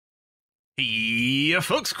Hey,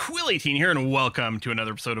 folks, Quill18 here, and welcome to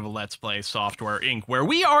another episode of Let's Play Software Inc., where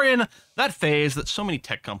we are in that phase that so many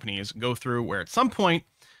tech companies go through, where at some point,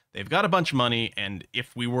 they've got a bunch of money, and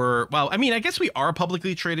if we were, well, I mean, I guess we are a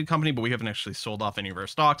publicly traded company, but we haven't actually sold off any of our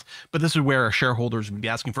stocks, but this is where our shareholders would be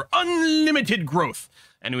asking for unlimited growth.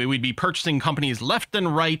 Anyway, we'd be purchasing companies left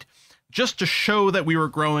and right, just to show that we were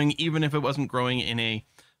growing, even if it wasn't growing in a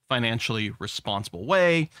financially responsible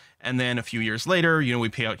way. And then a few years later, we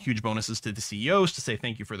pay out huge bonuses to the CEOs to say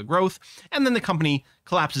thank you for the growth. And then the company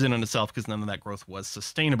collapses in on itself because none of that growth was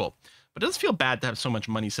sustainable. But it does feel bad to have so much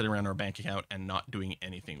money sitting around our bank account and not doing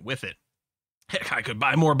anything with it. Heck, I could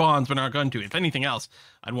buy more bonds, but not going to. If anything else,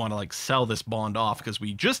 I'd want to sell this bond off because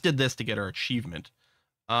we just did this to get our achievement.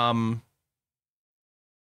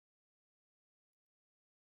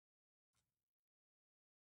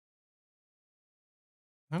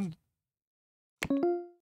 And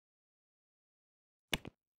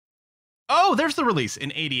oh, there's the release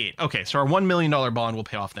in 88. Okay, so our $1 million bond will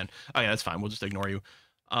pay off then. Oh yeah, that's fine. We'll just ignore you.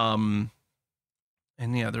 And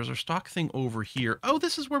yeah, there's our stock thing over here. Oh,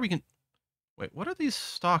 this is where we can... Wait, what are these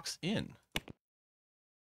stocks in?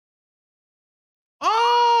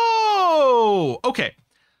 Oh, okay.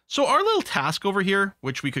 So our little task over here,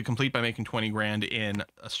 which we could complete by making 20 grand in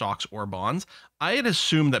stocks or bonds, I had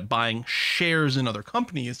assumed that buying shares in other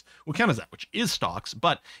companies would count as that, which is stocks,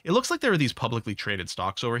 but it looks like there are these publicly traded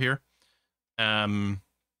stocks over here. I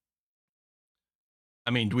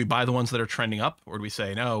mean, do we buy the ones that are trending up, or do we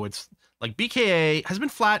say, no, it's like BKA has been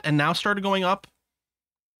flat and now started going up?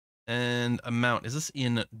 And amount, is this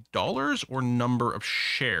in dollars or number of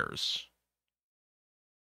shares?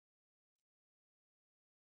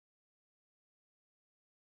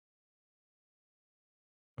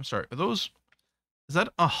 I'm sorry, are those, is that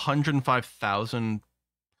 105,000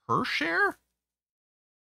 per share?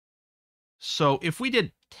 So if we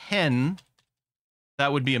did 10,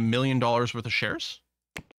 that would be $1 million worth of shares?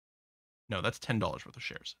 No, that's $10 worth of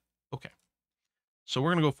shares. Okay. So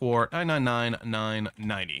we're going to go for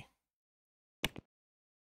 999,990.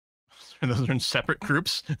 Those are in separate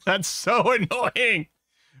groups. That's so annoying.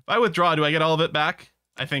 If I withdraw, do I get all of it back?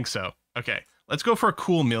 I think so. Okay. Let's go for a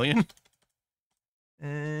cool million.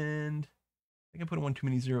 And I can put one too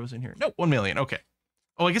many zeros in here. Nope, 1 million. Okay.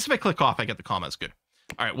 Oh, I guess if I click off, I get the commas. Good.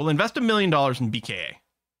 All right, we'll invest $1 million in BKA.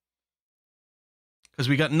 Because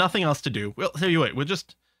we got nothing else to do. Well, tell you what, we'll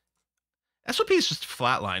just... SOP is just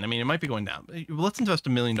flatline. I mean, it might be going down. Let's invest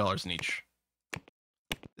 $1 million in each.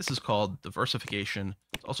 This is called diversification.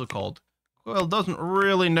 It's also called, well, doesn't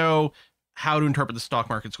really know how to interpret the stock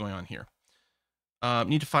market's going on here.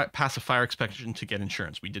 Need to pass a fire inspection to get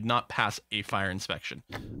insurance. We did not pass a fire inspection.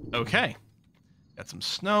 Okay. Got some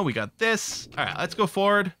snow. We got this. All right, let's go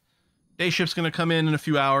forward. Day shift's going to come in a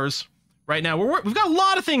few hours. Right now, we've got a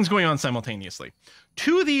lot of things going on simultaneously.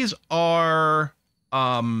 Two of these are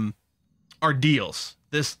deals.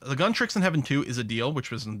 The Gun Tricks in Heaven 2 is a deal,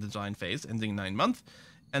 which was in the design phase, ending 9 months.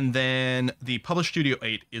 And then the Publish Studio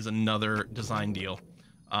 8 is another design deal,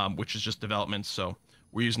 which is just development. So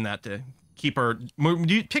we're using that to keep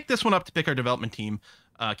pick this one up to pick our development team,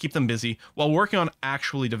 keep them busy while working on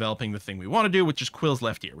actually developing the thing we want to do, which is Quill's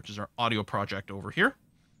Left Ear, which is our audio project over here.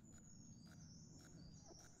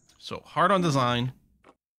 So hard on design.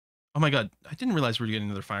 Oh my God, I didn't realize we were getting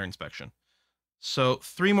another fire inspection. So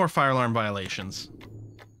 3 more fire alarm violations.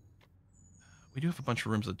 We do have a bunch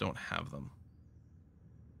of rooms that don't have them.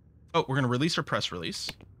 Oh, we're going to release our press release.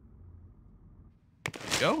 There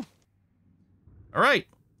we go. All right.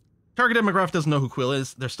 Target demographic doesn't know who Quill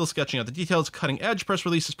is. They're still sketching out the details. Cutting edge press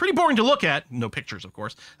release is pretty boring to look at. No pictures, of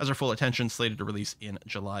course. Has our full attention, slated to release in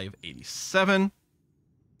July of 87.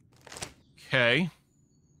 Okay.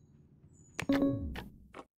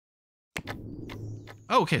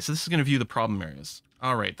 Oh, okay, so this is going to view the problem areas.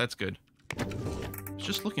 All right, that's good. I was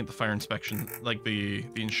just looking at the fire inspection, like the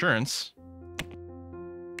insurance.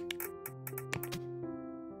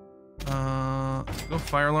 Go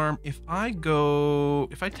fire alarm. If I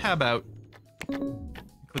tab out,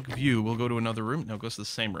 click view, we'll go to another room. No, it goes to the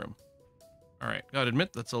same room. All right, gotta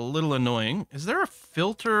admit, that's a little annoying. Is there a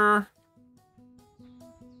filter?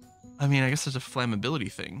 I mean, I guess there's a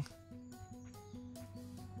flammability thing.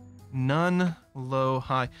 None, low,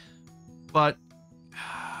 high, but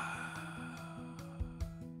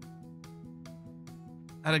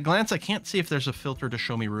at a glance, I can't see if there's a filter to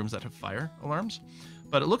show me rooms that have fire alarms,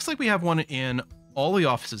 but it looks like we have one in all the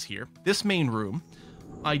offices here. This main room,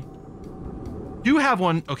 I do have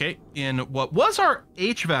one, okay, in what was our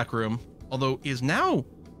HVAC room, although is now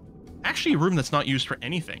actually a room that's not used for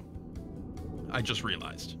anything. I just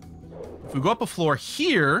realized. If we go up a floor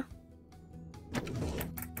here,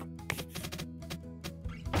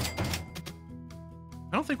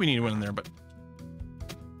 I don't think we need one in there, but...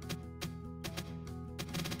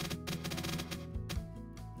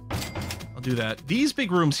 I'll do that. These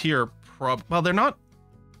big rooms here, well, they're not...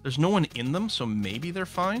 There's no one in them, so maybe they're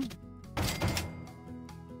fine.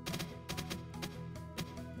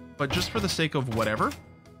 But just for the sake of whatever,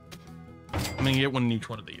 I'm going to get one in each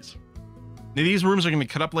one of these. Now, these rooms are going to be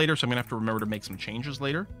cut up later, so I'm going to have to remember to make some changes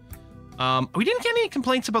later. We didn't get any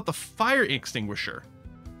complaints about the fire extinguisher,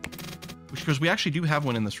 because we actually do have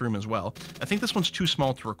one in this room as well. I think this one's too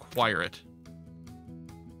small to require it.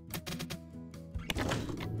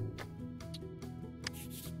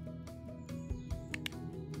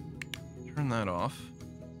 Turn that off.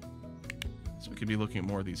 So we could be looking at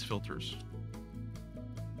more of these filters.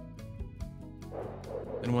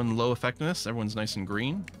 Anyone low effectiveness? Everyone's nice and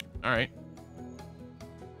green. All right.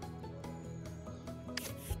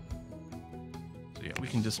 So yeah, we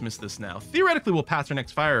can dismiss this now. Theoretically, we'll pass our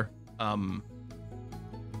next fire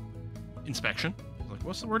inspection. Like,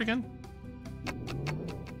 what's the word again?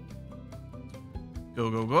 Go,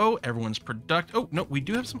 go, go. Everyone's productive. Oh, no, we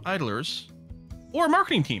do have some idlers. Or a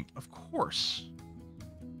marketing team, of course.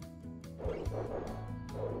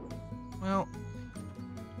 Well,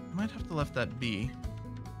 I might have to let that be.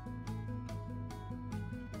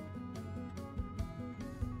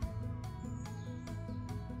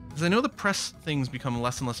 Because I know the press things become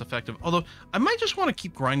less and less effective. Although, I might just want to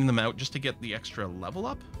keep grinding them out just to get the extra level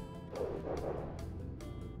up.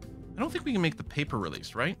 I don't think we can make the paper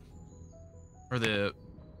release, right? Or the...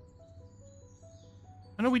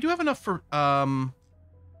 I know we do have enough for some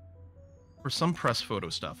press photo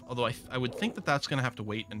stuff. Although I would think that that's going to have to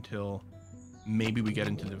wait until maybe we get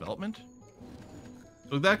into development.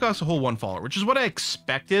 So that got us a whole 1 follower, which is what I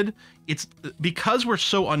expected. It's because we're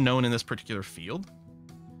so unknown in this particular field.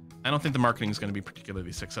 I don't think the marketing is going to be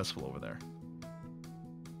particularly successful over there.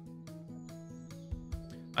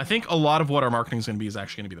 I think a lot of what our marketing is going to be is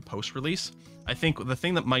actually going to be the post-release. I think the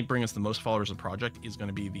thing that might bring us the most followers of the project is going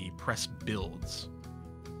to be the press builds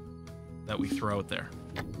that we throw out there.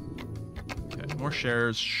 Okay, more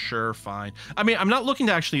shares, sure, fine. I mean, I'm not looking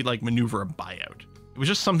to actually like maneuver a buyout. It was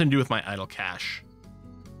just something to do with my idle cash.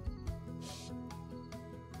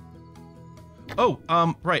 Oh,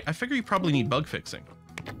 right. I figure you probably need bug fixing.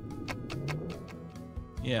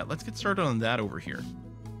 Yeah, let's get started on that over here.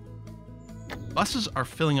 Buses are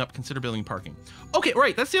filling up. Consider building parking. Okay,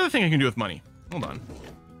 right. That's the other thing I can do with money. Hold on.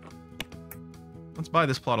 Let's buy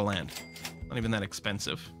this plot of land. Not even that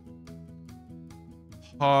expensive.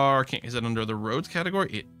 Parking. Is it under the roads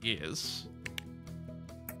category? It is.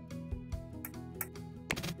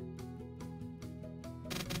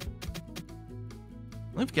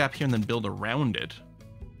 Leave gap here and then build around it.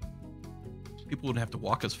 So people wouldn't have to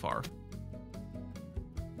walk as far.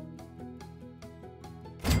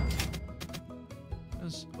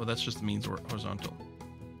 Oh, that's just the means horizontal.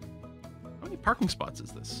 How many parking spots is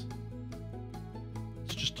this?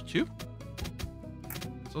 It's just 2?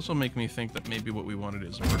 It's also making me think that maybe what we wanted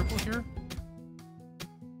is vertical here.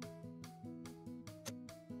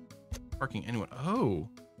 Parking anyone? Oh.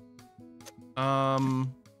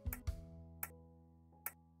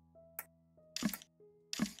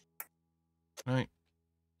 Right.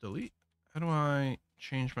 Delete. How do I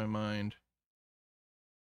change my mind?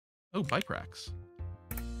 Oh, bike racks.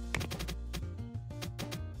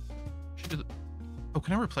 Oh,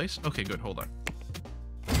 can I replace? Okay, good. Hold on.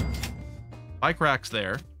 Bike racks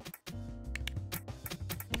there.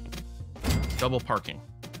 Double parking.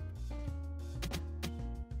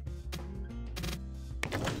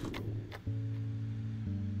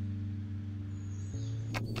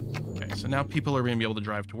 Okay, so now people are going to be able to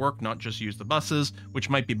drive to work, not just use the buses, which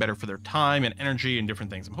might be better for their time and energy and different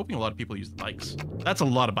things. I'm hoping a lot of people use the bikes. That's a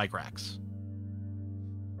lot of bike racks.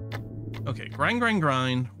 Okay, grind, grind,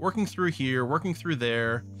 grind. Working through here, working through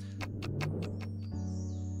there.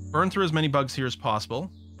 Burn through as many bugs here as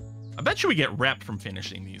possible. I bet you we get rep from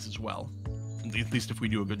finishing these as well. At least if we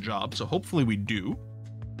do a good job, so hopefully we do.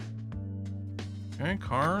 Okay,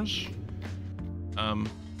 cars.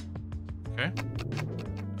 Okay.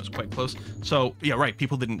 That was quite close. So, yeah, right,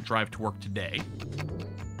 people didn't drive to work today.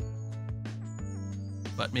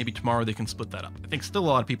 But maybe tomorrow they can split that up. I think still a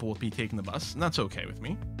lot of people will be taking the bus, and that's okay with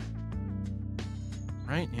me.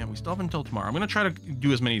 Right? Yeah, we still have until tomorrow. I'm going to try to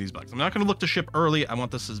do as many of these bugs. I'm not going to look to ship early. I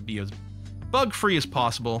want this to be as bug-free as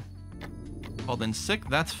possible. Called in sick.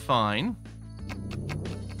 That's fine.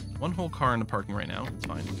 1 whole car in the parking right now. That's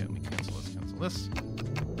fine. Okay, let me cancel this, cancel this.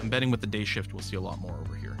 I'm betting with the day shift, we'll see a lot more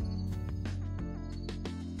over here.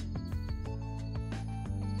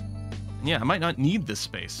 And yeah, I might not need this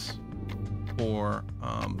space for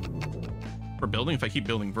building if I keep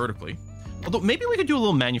building vertically. Although maybe we could do a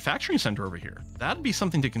little manufacturing center over here. That'd be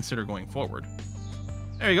something to consider going forward.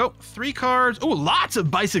 There you go. 3 cars. Oh, lots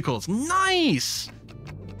of bicycles. Nice.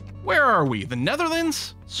 Where are we? The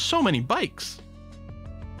Netherlands? So many bikes.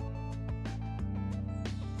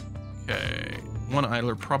 Okay. 1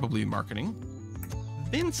 idler, probably marketing.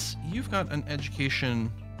 Vince, you've got an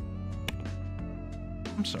education...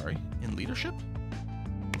 I'm sorry, in leadership?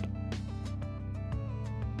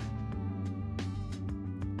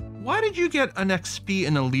 Why did you get an XP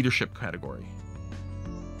in a leadership category?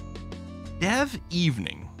 Dev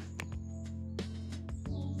evening.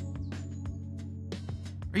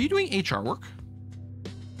 Are you doing HR work?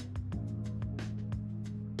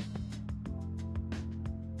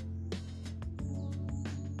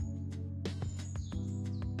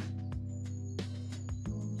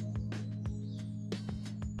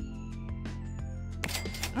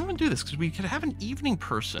 I don't want to do this because we could have an evening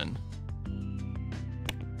person.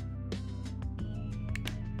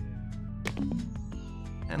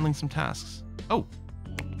 Handling some tasks. Oh.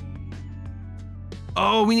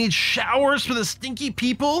 Oh, we need showers for the stinky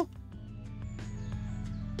people?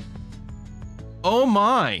 Oh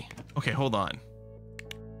my. Okay, hold on.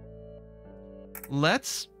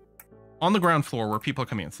 Let's, on the ground floor where people are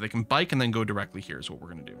coming in, so they can bike and then go directly here is what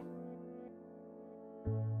we're going to do.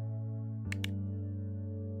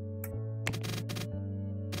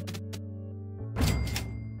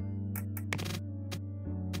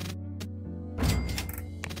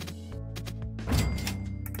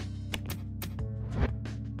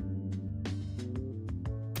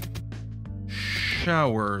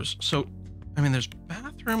 Showers. So, I mean, there's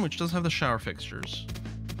bathroom, which does have the shower fixtures.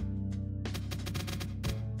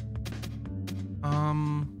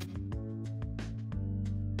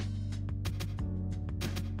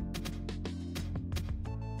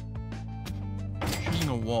 Choosing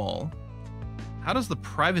a wall. How does the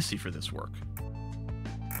privacy for this work?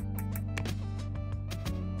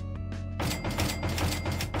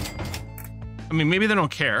 I mean, maybe they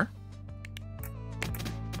don't care.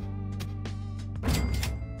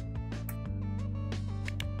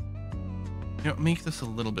 You know, make this a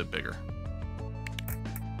little bit bigger.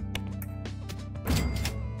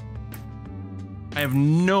 I have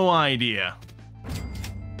no idea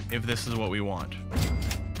if this is what we want.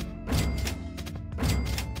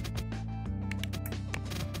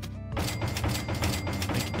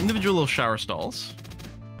 Make individual little shower stalls.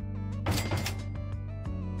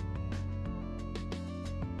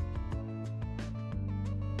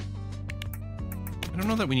 I don't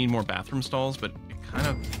know that we need more bathroom stalls, but kind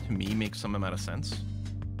of, to me, makes some amount of sense.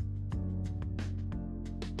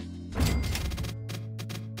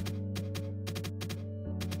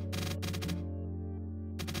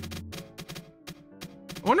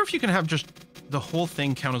 I wonder if you can have just the whole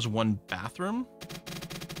thing count as one bathroom.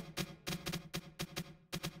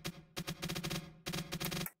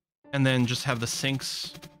 And then just have the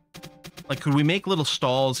sinks. Like, could we make little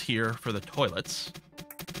stalls here for the toilets?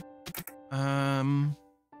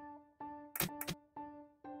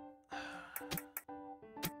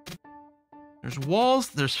 There's walls,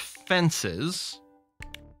 there's fences.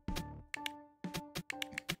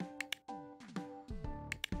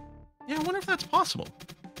 Yeah, I wonder if that's possible.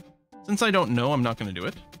 Since I don't know, I'm not going to do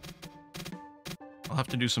it. I'll have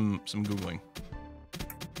to do some Googling.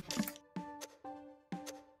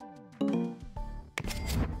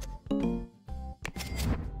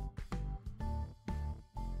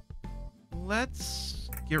 Let's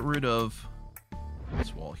get rid of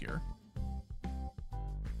this wall here.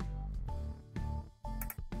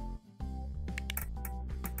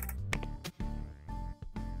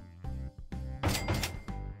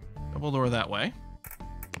 Double door that way.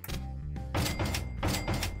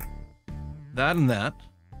 That and that.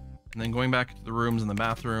 And then going back to the rooms and the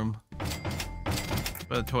bathroom.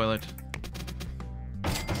 By the toilet.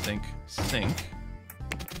 Sink. Sink.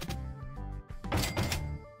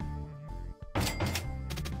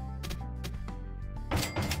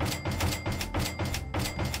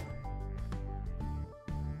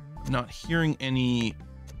 Not hearing any...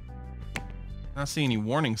 Not seeing any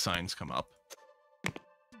warning signs come up.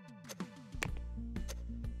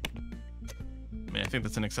 I mean, I think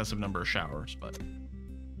that's an excessive number of showers, but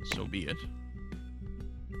so be it.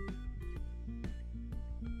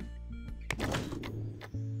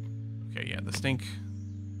 Okay, yeah, the stink.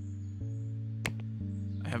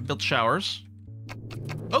 I have built showers.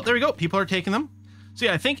 Oh, there we go. People are taking them. So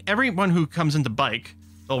yeah, I think everyone who comes into bike,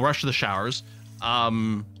 they'll rush to the showers.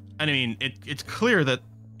 And I mean, it's clear that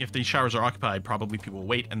if the showers are occupied, probably people will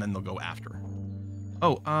wait and then they'll go after.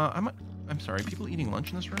 Oh, I'm sorry. People eating lunch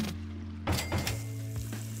in this room?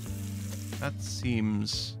 That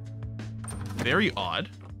seems very odd.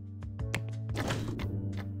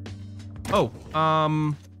 Oh, all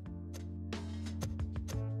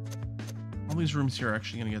these rooms here are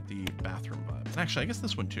actually going to get the bathroom vibe. And actually, I guess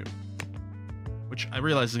this one too. Which I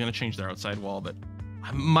realize is going to change their outside wall, but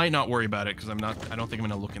I might not worry about it because I don't think I'm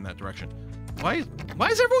going to look in that direction. Why is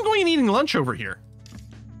everyone going and eating lunch over here?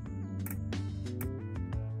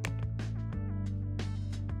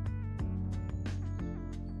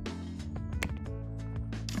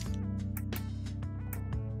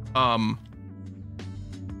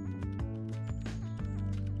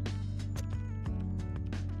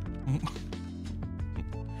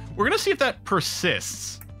 We're gonna see if that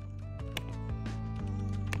persists.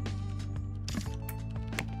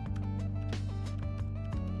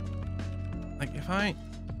 Like if it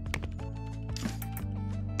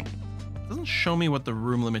doesn't show me what the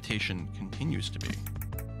room limitation continues to be.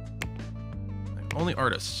 Like, only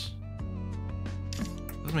artists.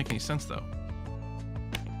 Doesn't make any sense though.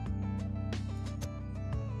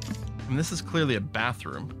 I mean, this is clearly a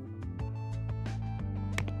bathroom.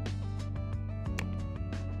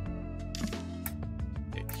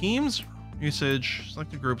 Okay, teams, usage,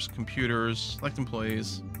 selected groups, computers, select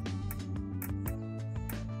employees.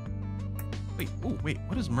 Wait, oh, wait,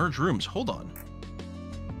 what is merge rooms? Hold on.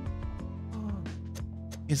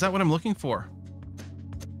 Is that what I'm looking for?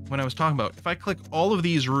 When I was talking about, if I click all of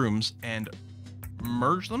these rooms and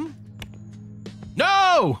merge them?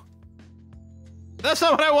 No! That's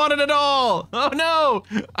not what I wanted at all! Oh no!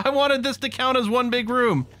 I wanted this to count as one big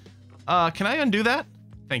room. Can I undo that?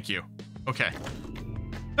 Thank you. Okay.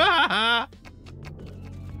 Alright,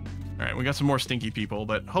 we got some more stinky people,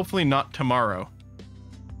 but hopefully not tomorrow.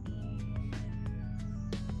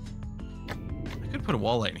 I could put a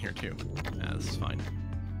wall light in here too. Nah, this is fine.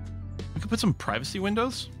 We could put some privacy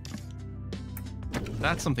windows.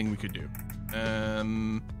 That's something we could do.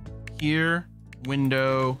 Here,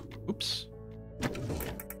 window, oops.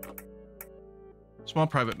 Small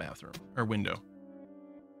private bathroom, or window.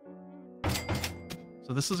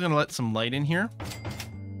 So this is gonna let some light in here,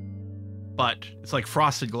 but it's like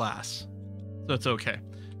frosted glass, so it's okay.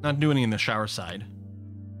 Not doing any in the shower side.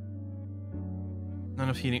 None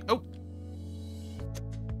of heating, oh!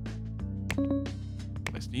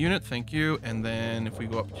 Place the unit, thank you, and then if we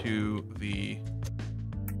go up to the,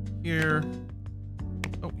 here,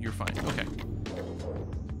 oh, you're fine, okay.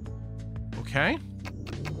 Okay.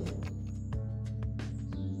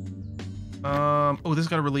 Oh, this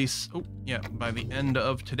got to release, oh, yeah, by the end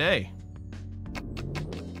of today.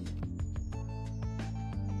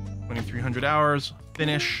 2,300 hours,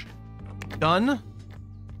 finish, done.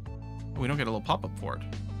 Oh, we don't get a little pop-up for it.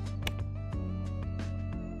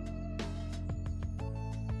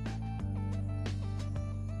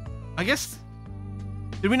 I guess,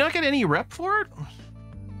 did we not get any rep for it?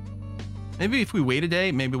 Maybe if we wait a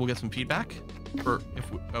day, maybe we'll get some feedback. Or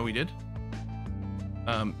if we, oh, we did.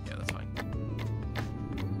 Yeah, that's fine.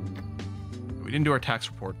 We didn't do our tax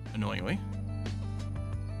report, annoyingly.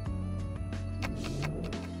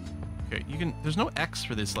 Okay, you can. There's no X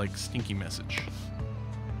for this like stinky message.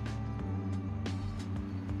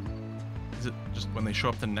 Is it just when they show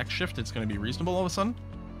up to the next shift, it's going to be reasonable all of a sudden?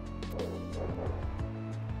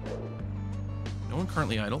 No one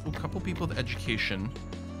currently idle. A couple people with education.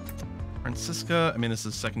 Francisca, I mean, this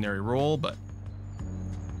is a secondary role, but...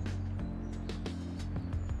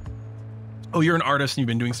 Oh, you're an artist and you've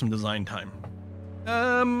been doing some design time.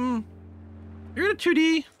 You're in a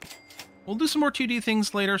 2D. We'll do some more 2D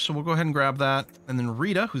things later, so we'll go ahead and grab that. And then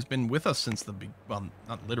Rita, who's been with us since the well,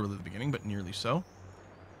 not literally the beginning, but nearly so.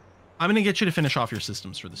 I'm going to get you to finish off your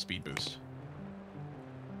systems for the speed boost.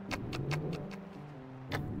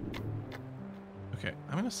 Okay,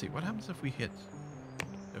 I'm going to see. What happens if we hit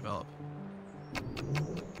develop?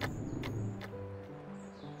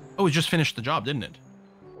 Oh, it just finished the job, didn't it?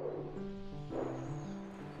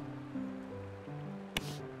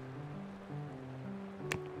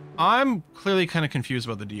 I'm clearly kind of confused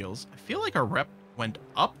about the deals. I feel like our rep went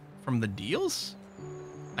up from the deals.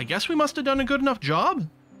 I guess we must have done a good enough job.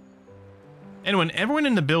 And when everyone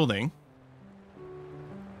in the building...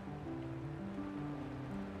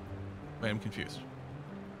 Wait, I'm confused.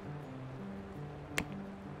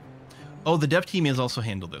 Oh, the dev team has also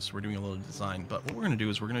handled this. We're doing a little design, but what we're going to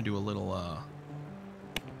do is we're going to do a little,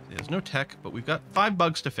 there's no tech, but we've got 5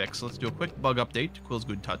 bugs to fix. So let's do a quick bug update to Quill's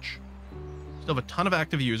Good Touch. Still have a ton of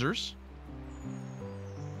active users.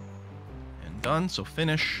 And done, so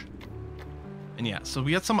finish. And yeah, so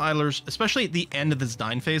we got some idlers, especially at the end of this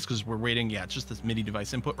design phase, because we're waiting, yeah, it's just this MIDI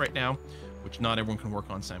device input right now, which not everyone can work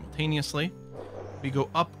on simultaneously. We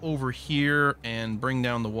go up over here and bring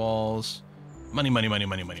down the walls. Money, money, money,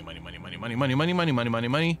 money, money, money, money, money, money, money, money, money, money, money,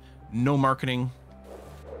 money. No marketing.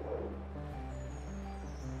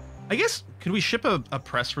 I guess, could we ship a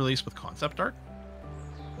press release with concept art?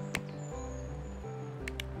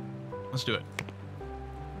 Let's do it.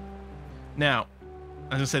 Now,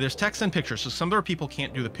 I was gonna say there's text and pictures, so some other people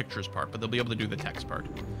can't do the pictures part, but they'll be able to do the text part.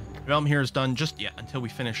 Development here is done just yet until we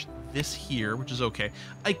finish this here, which is okay.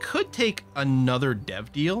 I could take another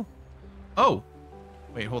dev deal. Oh,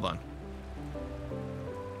 wait, hold on.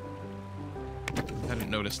 I hadn't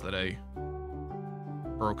noticed that I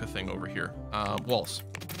broke a thing over here. Walls.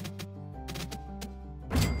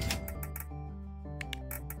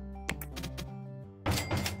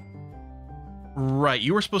 Right,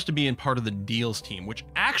 you were supposed to be in part of the deals team, which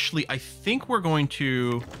actually I think we're going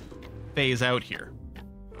to phase out here.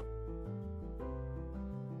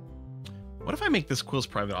 What if I make this Quill's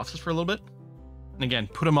private office for a little bit? And again,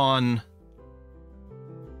 put him in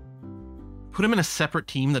a separate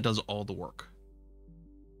team that does all the work.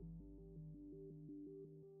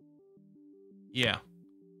 Yeah.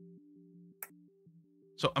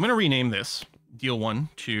 So I'm going to rename this deal 1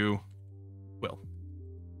 to Quill.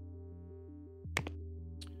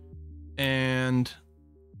 And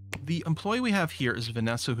the employee we have here is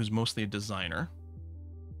Vanessa, who's mostly a designer.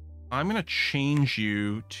 I'm going to change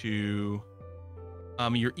you to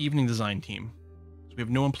your evening design team. So we have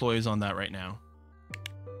no employees on that right now.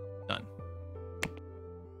 Done.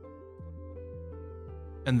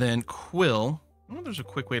 And then Quill. Well, there's a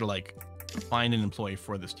quick way to like find an employee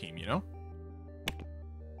for this team, you know?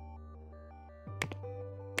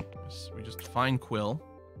 We just find Quill.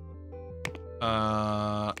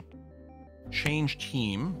 Change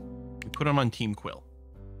team. We put him on Team Quill.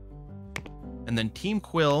 And then Team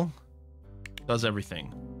Quill does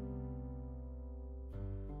everything.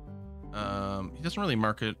 He doesn't really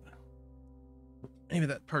market. Maybe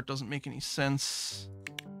that part doesn't make any sense.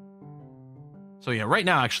 So yeah, right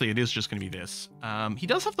now, actually, it is just going to be this. He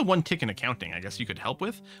does have the one tick in accounting, I guess you could help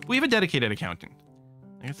with. We have a dedicated accountant.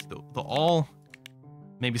 I guess the all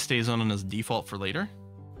maybe stays on as default for later.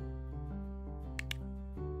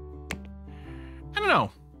 I don't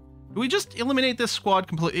know. Do we just eliminate this squad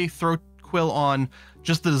completely, throw Quill on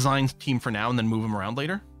just the design team for now, and then move him around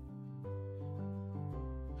later?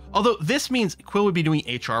 Although this means Quill would be doing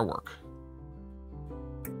HR work.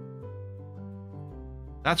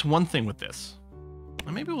 That's one thing with this.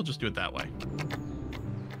 Well, maybe we'll just do it that way.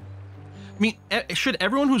 I mean, should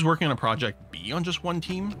everyone who's working on a project be on just one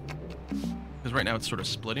team? Because right now it's sort of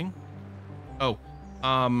splitting. Oh,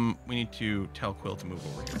 we need to tell Quill to move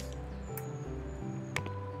over here.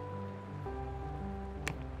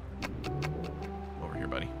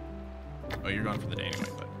 Buddy. Oh, you're gone for the day anyway,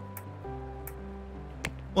 but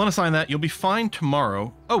we'll unassign that. You'll be fine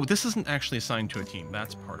tomorrow. Oh, this isn't actually assigned to a team.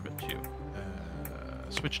 That's part of it too.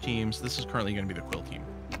 Switch teams. This is currently going to be the Quill team.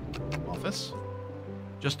 Office.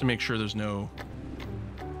 Just to make sure there's no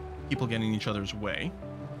people getting in each other's way.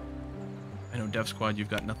 I know Dev Squad, you've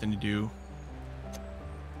got nothing to do.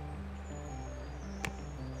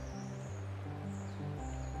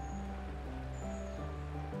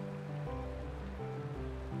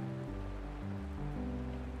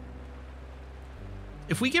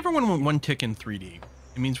 If we give everyone one tick in 3D,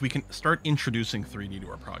 it means we can start introducing 3D to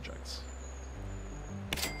our projects.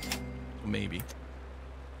 So maybe.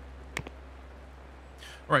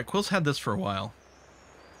 All right, Quill's had this for a while.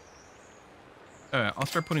 I'll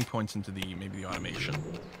start putting points into maybe the automation.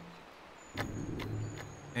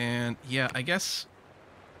 And yeah, I guess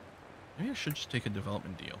maybe I should just take a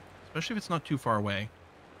development deal, especially if it's not too far away.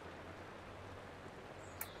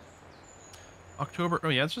 October. Oh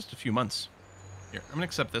yeah, it's just a few months. Here, I'm going to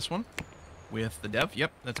accept this one with the dev.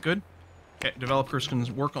 Yep, that's good. Okay, developers can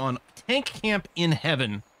work on Tank Camp in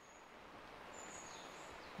Heaven.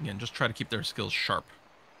 Again, just try to keep their skills sharp.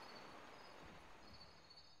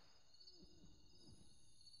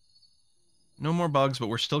 No more bugs, but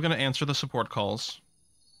we're still going to answer the support calls.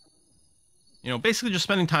 You know, basically just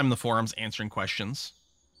spending time in the forums answering questions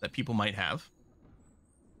that people might have.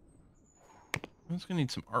 I'm just going to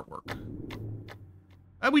need some artwork.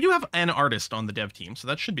 We do have an artist on the dev team, so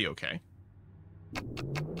that should be okay.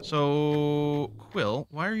 So, Quill,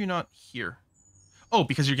 why are you not here? Oh,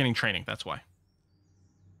 because you're getting training, that's why.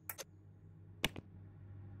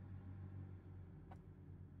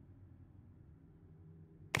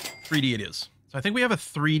 .3D it is. So I think we have a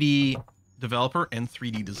 3D developer and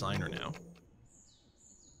 3D designer now.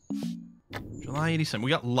 July 87.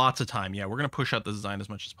 We got lots of time. Yeah, we're going to push out the design as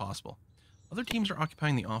much as possible. Other teams are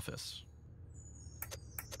occupying the office.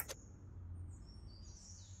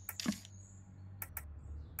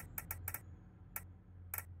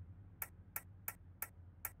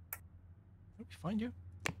 Find you.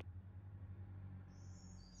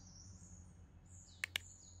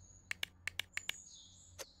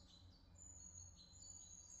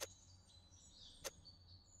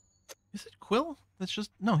 Is it Quill? That's just...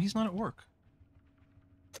 No, he's not at work.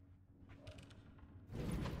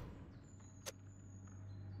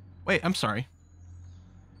 Wait, I'm sorry.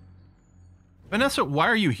 Vanessa, why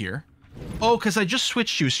are you here? Oh, because I just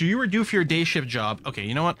switched you, so you were due for your day shift job. Okay,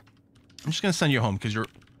 you know what? I'm just going to send you home because you're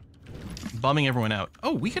bumming everyone out.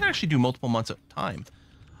 Oh, we can actually do multiple months at a time.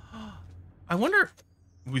 I wonder...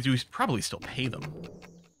 We do probably still pay them.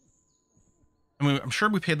 I mean, I'm sure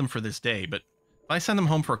we paid them for this day, but if I send them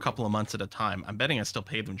home for a couple of months at a time, I'm betting I still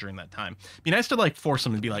pay them during that time. It'd be nice to, like, force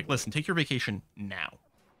them to be like, listen, take your vacation now.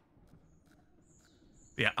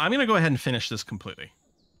 But yeah, I'm going to go ahead and finish this completely.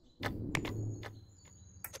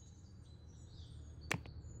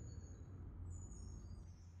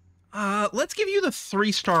 Let's give you the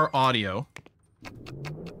 3-star audio.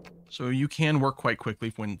 So you can work quite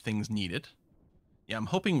quickly when things need it. Yeah, I'm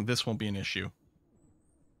hoping this won't be an issue.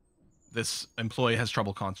 This employee has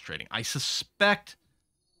trouble concentrating. I suspect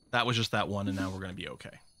that was just that one, and now we're going to be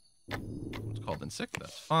okay. It's called in sick.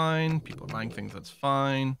 That's fine. People are buying things. That's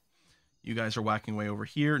fine. You guys are whacking away over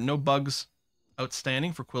here. No bugs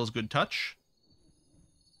outstanding for Quill's good touch.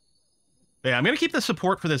 But yeah, I'm going to keep the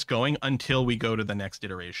support for this going until we go to the next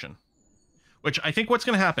iteration. Which I think what's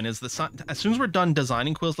going to happen is as soon as we're done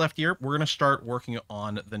designing Quill's left ear, we're going to start working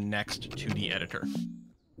on the next 2D editor.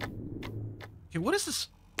 Okay, what is this?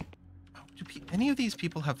 Do any of these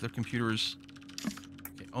people have their computers...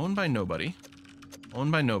 Okay, owned by nobody.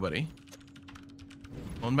 Owned by nobody.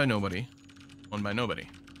 Owned by nobody. Owned by nobody.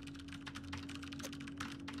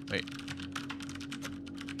 Wait.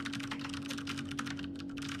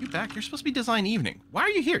 You back? You're supposed to be design evening. Why are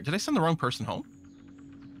you here? Did I send the wrong person home?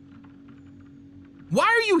 Why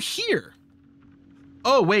are you here?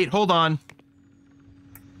 Oh, wait, hold on.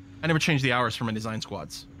 I never changed the hours for my design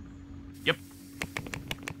squads. Yep.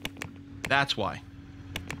 That's why.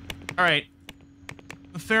 All right.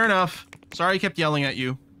 Fair enough. Sorry I kept yelling at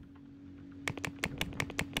you.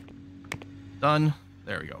 Done.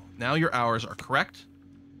 There we go. Now your hours are correct.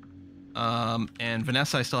 And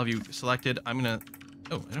Vanessa, I still have you selected. I'm gonna...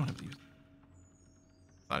 Oh, I don't have to use...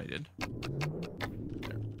 Thought I did.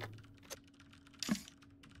 There.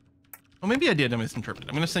 Oh, maybe I did. I misinterpreted.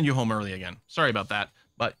 I'm gonna send you home early again. Sorry about that,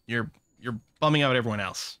 but you're bumming out everyone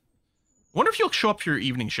else. I wonder if you'll show up for your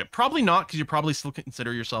evening shift. Probably not, because you probably still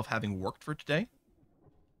consider yourself having worked for today.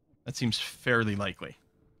 That seems fairly likely.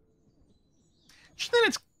 Just then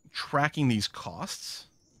it's tracking these costs.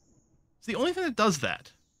 It's the only thing that does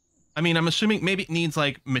that. I mean, I'm assuming maybe it needs,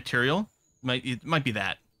 like, material. It might be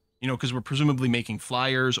that. You know, because we're presumably making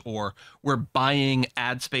flyers, or we're buying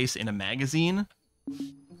ad space in a magazine.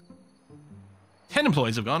 10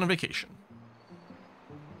 employees have gone on vacation.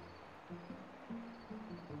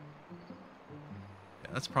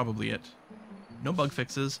 Yeah, that's probably it. No bug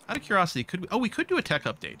fixes. Out of curiosity, could we... Oh, we could do a tech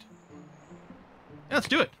update. Yeah, let's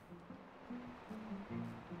do it.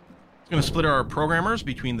 It's going to split our programmers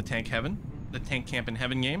between the Tank Camp in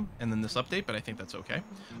Heaven game, and then this update, but I think that's okay.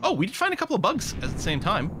 Oh, we did find a couple of bugs at the same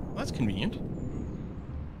time. Well, that's convenient. And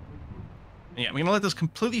yeah, I'm going to let this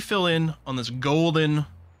completely fill in on this golden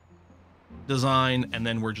design, and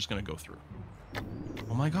then we're just going to go through.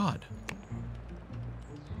 Oh my god.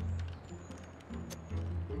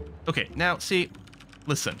 Okay, now, see,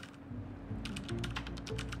 listen.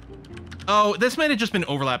 Oh, this might have just been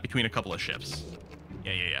overlap between a couple of shifts.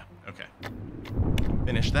 Yeah. Okay.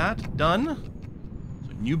 Finish that. Done.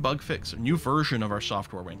 So new bug fix, a new version of our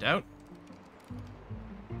software went out.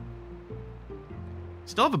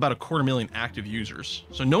 Still have about 250,000 active users.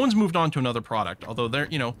 So no one's moved on to another product, although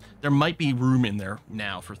there might be room in there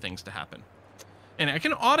now for things to happen. And I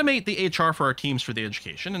can automate the HR for our teams for the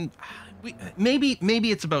education, and maybe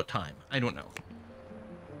it's about time. I don't know.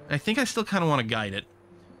 I think I still kind of want to guide it.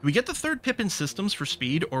 Do we get the third pip in systems for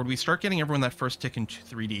speed, or do we start getting everyone that first tick in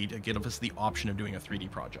 3D to give us the option of doing a 3D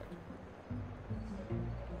project?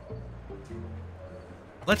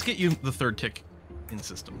 Let's get you the third tick in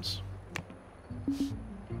systems.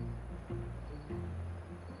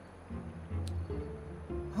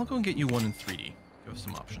 I'll go and get you one in 3D. Give us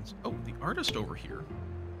some options. Oh, the artist over here.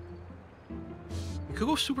 We could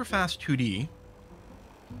go super fast 2D.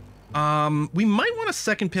 We might want a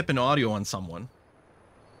second pip in audio on someone.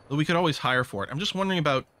 Though we could always hire for it. I'm just wondering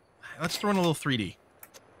about... Let's throw in a little 3D.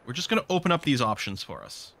 We're just going to open up these options for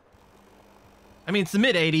us. I mean, it's the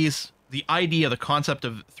mid-80s. The idea, the concept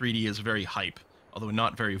of 3D is very hype. Although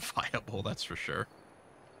not very viable, that's for sure.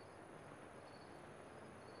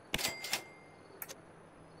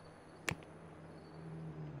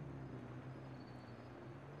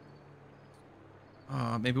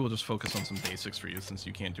 Maybe we'll just focus on some basics for you since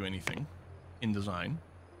you can't do anything in design.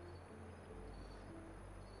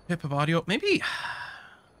 Hip-hop audio. Maybe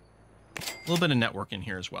a little bit of network in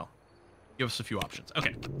here as well. Give us a few options.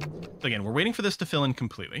 Okay. So again, we're waiting for this to fill in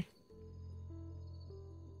completely.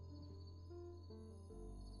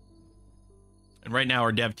 And right now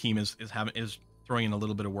our dev team is throwing in a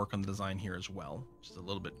little bit of work on the design here as well. Just a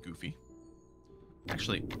little bit goofy.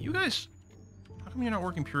 Actually, you guys, how come you're not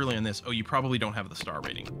working purely on this? Oh, you probably don't have the star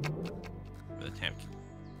rating for the temp.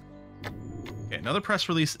 Okay, another press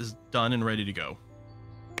release is done and ready to go.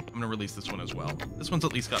 I'm going to release this one as well. This one's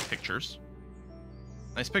at least got pictures.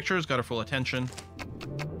 Nice pictures, got our full attention.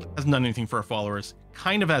 Hasn't done anything for our followers.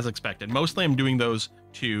 Kind of as expected. Mostly I'm doing those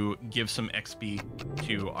to give some XP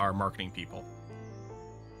to our marketing people.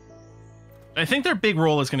 I think their big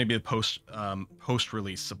role is going to be the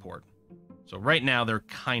post-release support. So right now they're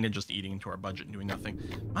kind of just eating into our budget and doing nothing.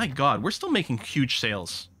 My God, we're still making huge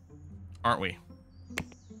sales, aren't we?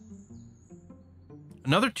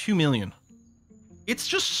 Another 2 million. It's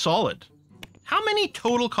just solid. How many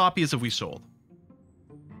total copies have we sold?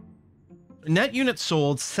 Net units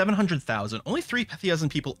sold 700,000. Only 3,000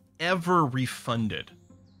 people ever refunded.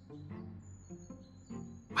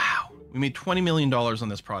 Wow, we made $20 million on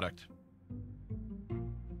this product.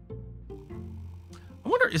 I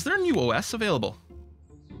wonder, is there a new OS available?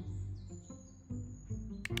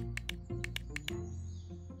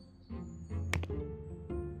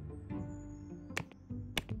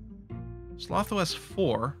 Sloth OS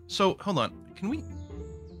 4. So, hold on. Can we...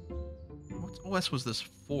 What OS was this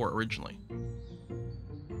for originally?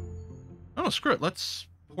 Oh, screw it. Let's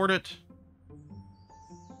port it.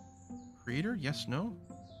 Creator? Yes, no?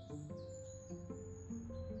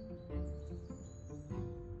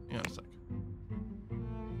 Hang on a sec.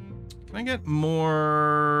 Can I get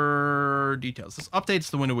more details? This updates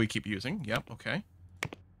the window we keep using. Yep, okay.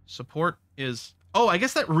 Support is... Oh, I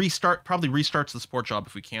guess that probably restarts the support job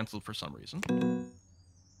if we cancel for some reason.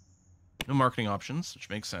 No marketing options, which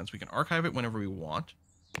makes sense. We can archive it whenever we want.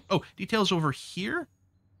 Oh, details over here.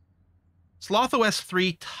 Sloth OS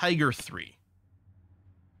 3, Tiger 3.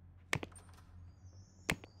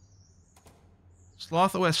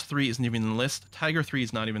 Sloth OS 3 isn't even in the list. Tiger 3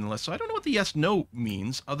 is not even in the list. So I don't know what the yes, no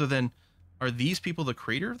means, other than, are these people the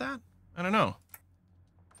creator of that? I don't know.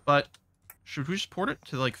 But should we just port it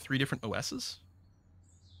to like 3 different OSs?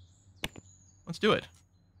 Let's do it.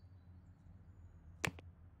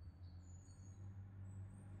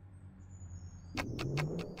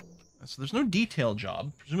 So there's no detail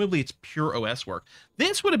job. Presumably it's pure OS work.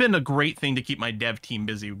 This would have been a great thing to keep my dev team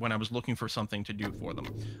busy when I was looking for something to do for them.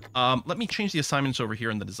 Let me change the assignments over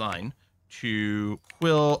here in the design to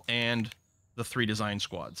Quill and the 3 design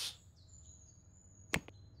squads.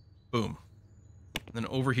 Boom. And then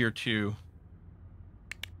over here too,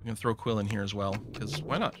 we can throw Quill in here as well, because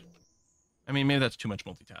why not? I mean, maybe that's too much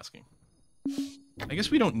multitasking. I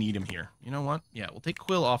guess we don't need him here. You know what? Yeah, we'll take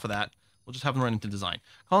Quill off of that. We'll just have them run into design.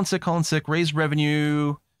 Call in sick, raise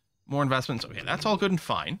revenue, more investments. Okay, that's all good and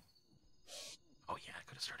fine. Oh yeah, I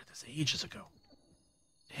could have started this ages ago.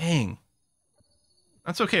 Dang.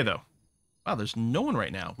 That's okay though. Wow, there's no one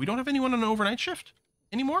right now. We don't have anyone on an overnight shift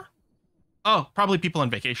anymore? Oh, probably people on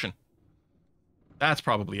vacation. That's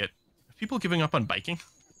probably it. Are people giving up on biking?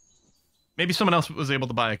 Maybe someone else was able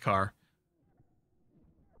to buy a car.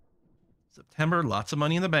 September, lots of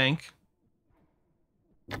money in the bank.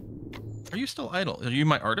 Are you still idle? Are you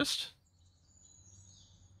my artist?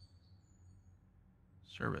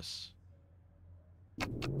 Service.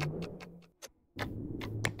 Our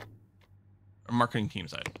marketing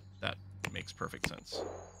team's idle. That makes perfect sense.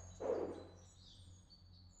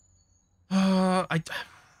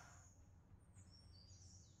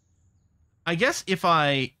 I guess if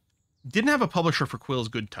I didn't have a publisher for Quill's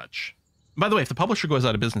Good Touch. By the way, if the publisher goes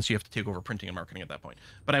out of business, you have to take over printing and marketing at that point.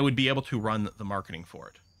 But I would be able to run the marketing for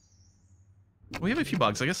it. We have a few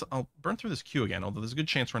bugs. I guess I'll burn through this queue again, although there's a good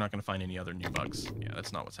chance we're not going to find any other new bugs. Yeah,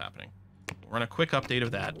 that's not what's happening. We'll run a quick update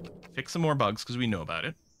of that. Fix some more bugs because we know about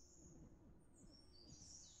it.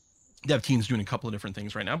 Dev team's doing a couple of different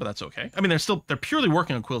things right now, but that's okay. I mean, they're purely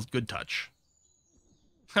working on Quill's Good Touch.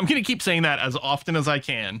 I'm going to keep saying that as often as I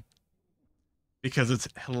can because it's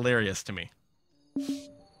hilarious to me.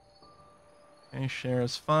 Okay, share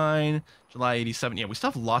is fine. July 87. Yeah, we still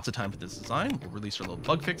have lots of time for this design. We'll release our little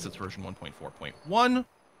bug fix. It's version 1.4.1.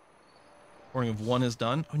 Pouring of 1 is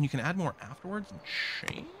done. Oh, and you can add more afterwards and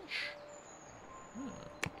change?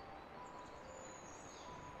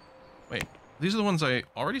 Wait, these are the ones I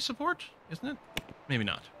already support, isn't it? Maybe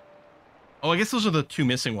not. Oh, I guess those are the 2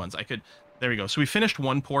 missing ones. There we go. So we finished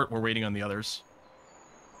one port. We're waiting on the others.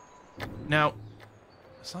 Now,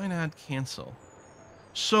 Assign, add, cancel.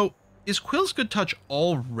 So is Quill's Good Touch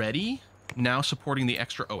already now supporting the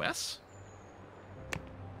extra OS?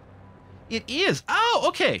 It is. Oh,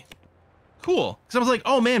 okay. Cool. Because I was like,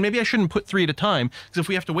 oh man, maybe I shouldn't put 3 at a time, because if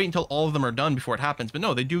we have to wait until all of them are done before it happens. But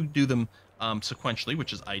no, they do them sequentially,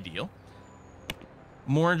 which is ideal.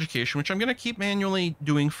 More education, which I'm going to keep manually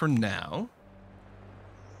doing for now.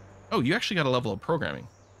 Oh, you actually got a level of programming.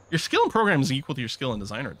 Your skill in programming is equal to your skill in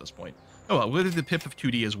designer at this point. Oh, well, we'll do the pip of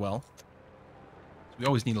 2D as well. So we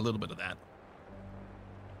always need a little bit of that.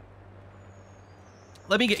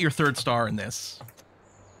 Let me get your 3rd star in this.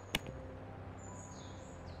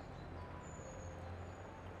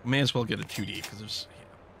 May as well get a 2D, because there's... Yeah.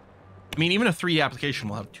 I mean, even a 3D application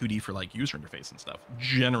will have 2D for, like, user interface and stuff,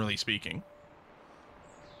 generally speaking.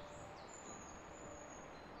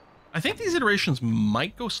 I think these iterations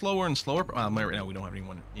might go slower and slower. Right now we don't have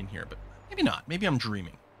anyone in here, but maybe not. Maybe I'm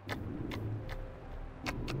dreaming.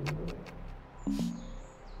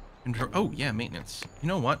 Oh, yeah, maintenance. You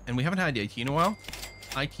know what? And we haven't had IT in a while.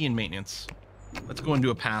 IT and maintenance. Let's go and do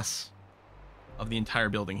a pass of the entire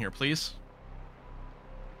building here, please.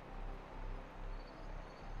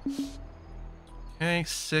 Okay,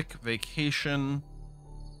 sick, vacation.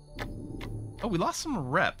 Oh, we lost some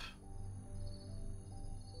rep.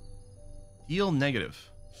 Deal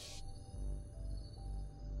negative.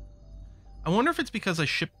 I wonder if it's because I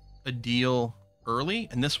shipped a deal early,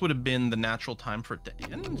 and this would have been the natural time for it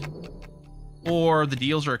to end? Or the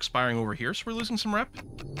deals are expiring over here, so we're losing some rep?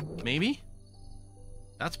 Maybe?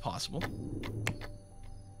 That's possible.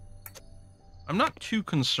 I'm not too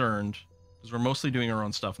concerned, because we're mostly doing our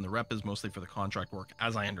own stuff, and the rep is mostly for the contract work,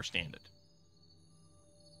 as I understand it.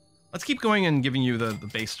 Let's keep going and giving you the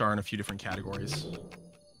base star in a few different categories.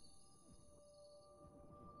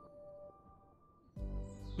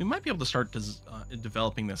 We might be able to start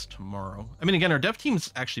developing this tomorrow. I mean, again, our dev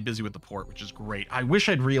team's actually busy with the port, which is great. I wish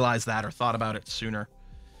I'd realized that or thought about it sooner.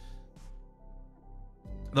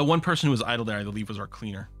 The one person who was idle there, I believe, was our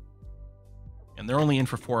cleaner. And they're only in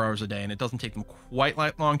for 4 hours a day, and it doesn't take them quite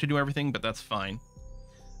that long to do everything, but that's fine.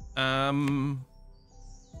 So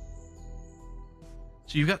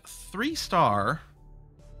you've got 3 star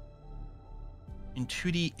in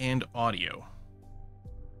 2D and audio.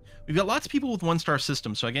 We've got lots of people with 1-star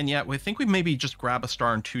systems, so again, yeah, we think we maybe just grab a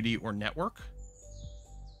star in 2D or network.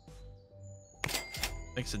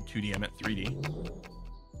 I said 2D, I meant 3D.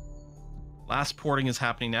 Last porting is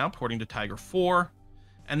happening now, porting to Tiger 4.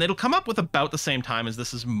 And it'll come up with about the same time as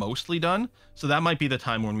this is mostly done, so that might be the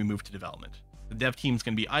time when we move to development. The dev team's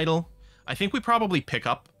going to be idle. I think we probably pick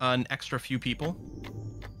up an extra few people.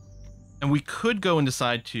 And we could go and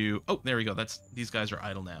decide to... Oh, there we go. These guys are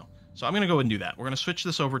idle now. So I'm going to go and do that. We're going to switch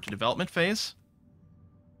this over to development phase.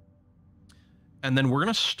 And then we're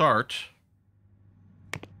going to start...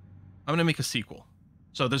 I'm going to make a sequel.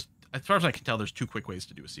 So there's, as far as I can tell, there's 2 quick ways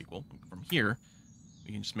to do a sequel. From here,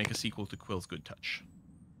 we can just make a sequel to Quill's Good Touch.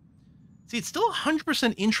 See, it's still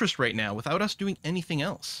 100% interest right now without us doing anything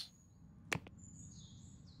else.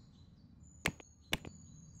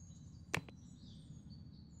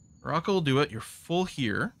 Rocco will do it. You're full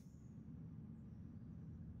here.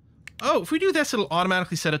 Oh, if we do this, it'll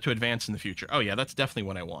automatically set it to advanced in the future. Oh, yeah, that's definitely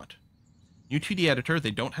what I want. New 2D editor.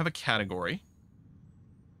 They don't have a category.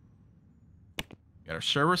 Got our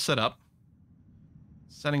server set up.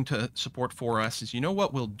 Setting to support 4S is, you know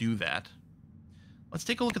what, we'll do that. Let's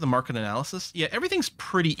take a look at the market analysis. Yeah, everything's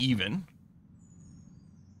pretty even.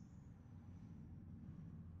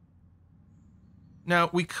 Now,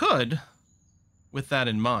 we could, with that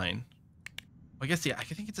in mind, I guess, yeah, I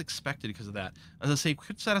think it's expected because of that. As I say, we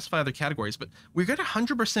could satisfy other categories, but we got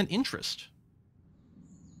 100% interest.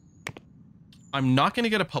 I'm not going to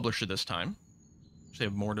get a publisher this time. They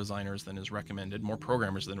have more designers than is recommended, more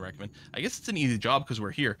programmers than recommended. I guess it's an easy job because we're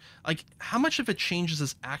here. Like, how much of a change is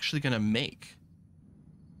this actually going to make?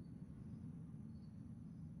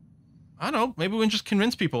 I don't know. Maybe we can just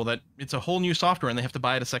convince people that it's a whole new software and they have to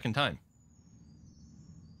buy it a second time.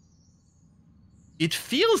 It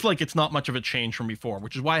feels like it's not much of a change from before,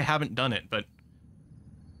 which is why I haven't done it, but...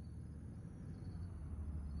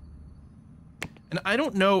 And I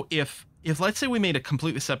don't know if let's say we made a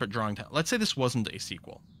completely separate drawing tile. Let's say this wasn't a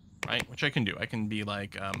sequel, right? Which I can do. I can be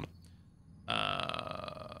like, how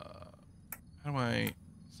do I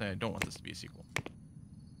say I don't want this to be a sequel?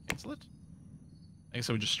 Cancel it? I guess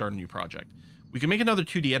I would just start a new project. We can make another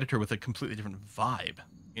 2D editor with a completely different vibe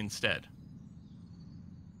instead.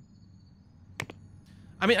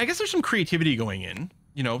 I mean, I guess there's some creativity going in,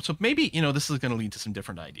 you know, so maybe, you know, this is going to lead to some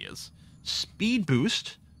different ideas. Speed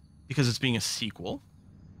boost, because it's being a sequel.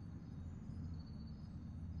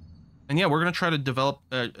 And yeah, we're going to try to develop,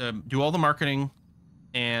 do all the marketing,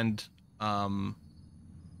 and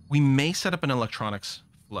we may set up an electronics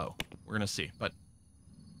flow. We're going to see, but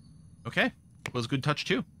okay. Was a good touch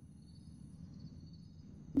too.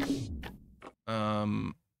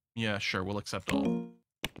 Yeah, sure. We'll accept all.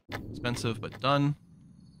 Expensive, but done.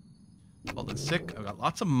 Called in sick. I've got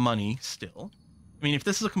lots of money still. I mean, if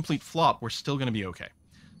this is a complete flop, we're still going to be okay.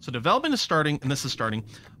 So development is starting, and this is starting.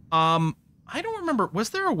 I don't remember. Was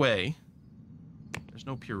there a way? There's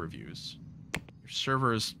no peer reviews. Your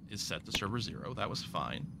server is set to server 0. That was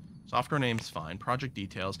fine. Software name's fine. Project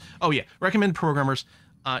details. Oh, yeah. Recommend programmers.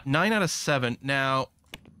 9 out of 7. Now,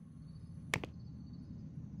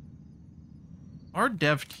 our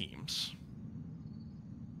dev teams.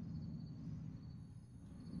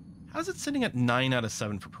 How's it sitting at 9 out of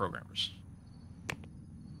 7 for programmers?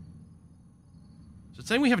 So it's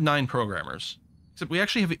saying we have 9 programmers, except we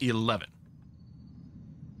actually have 11.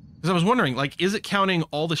 Because I was wondering, like, is it counting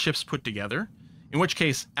all the shifts put together? In which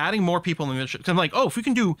case, adding more people in the shift. I'm like, oh, if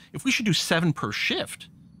we should do 7 per shift,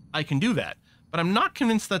 I can do that. But I'm not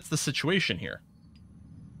convinced that's the situation here.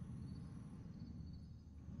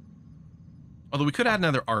 Although we could add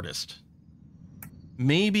another artist.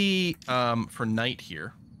 Maybe for night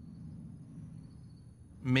here.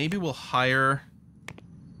 Maybe we'll hire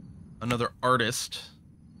another artist.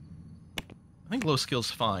 I think low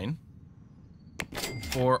skill's fine.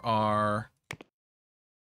 For our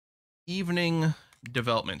evening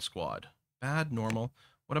development squad. Bad, normal.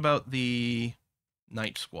 What about the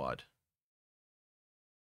night squad?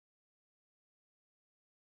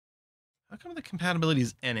 How come the compatibility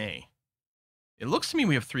is NA? It looks to me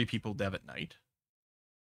we have 3 people dev at night.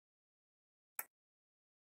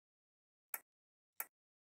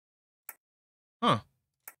 Huh.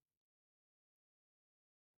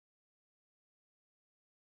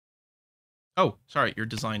 Oh, sorry, your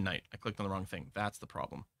design night. I clicked on the wrong thing. That's the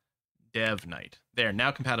problem. Dev night. There,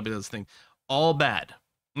 now compatibility is this thing. All bad.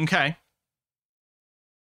 Okay.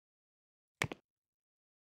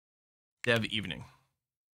 Dev evening.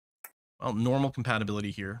 Well, normal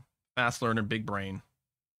compatibility here. Fast learner, big brain.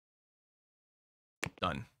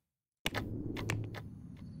 Done.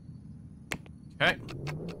 Okay.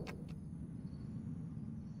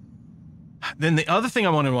 Then the other thing I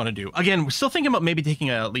want to do, again, we're still thinking about maybe taking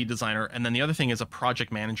a lead designer, and then the other thing is a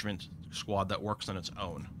project management squad that works on its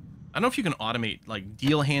own. I don't know if you can automate like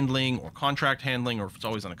deal handling or contract handling, or if it's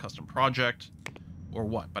always on a custom project or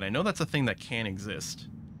what, but I know that's a thing that can exist.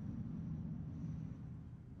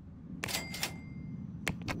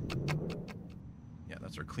 Yeah,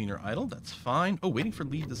 that's our cleaner idle. That's fine. Oh, waiting for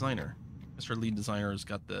lead designer. Mr. Lead Designer's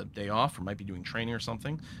got the day off or might be doing training or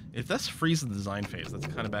something. If that's freezes the design phase, that's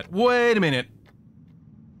kind of bad. Wait a minute.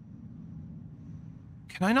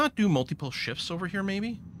 Can I not do multiple shifts over here,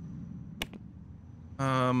 maybe?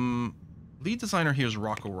 Lead Designer here is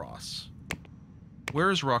Rocco Ross. Where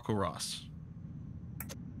is Rocco Ross?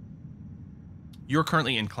 You're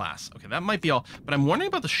currently in class. Okay, that might be all. But I'm wondering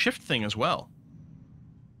about the shift thing as well.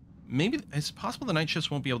 Maybe it's possible the night shifts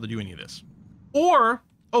won't be able to do any of this. Or...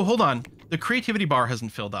 oh, hold on. The creativity bar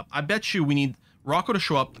hasn't filled up. I bet you we need Rocco to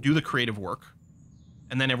show up, do the creative work,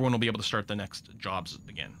 and then everyone will be able to start the next jobs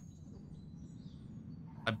again.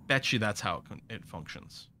 I bet you that's how it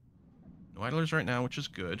functions. No idlers right now, which is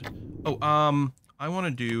good. Oh, I want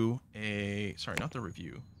to do a... sorry, not the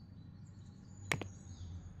review.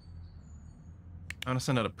 I want to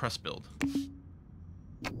send out a press build.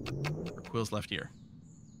 For Quill's left ear.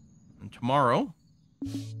 And tomorrow...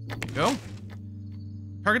 there you go.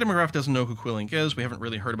 Target demographic doesn't know who Quill Inc. is. We haven't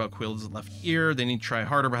really heard about Quill's left ear. They need to try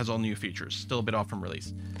harder, but has all new features. Still a bit off from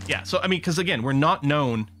release. Yeah, so, I mean, because, again, we're not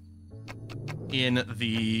known in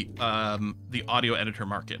the audio editor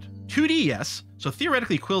market. 2D, yes. So,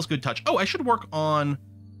 theoretically, Quill's good touch. Oh, I should work on...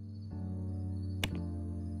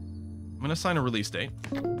 I'm going to assign a release date.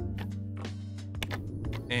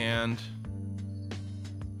 And...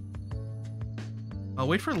 I'll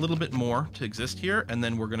wait for a little bit more to exist here, and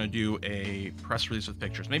then we're going to do a press release with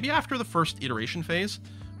pictures. Maybe after the first iteration phase,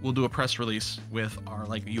 we'll do a press release with our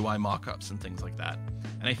like UI mockups and things like that.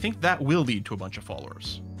 And I think that will lead to a bunch of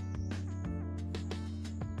followers.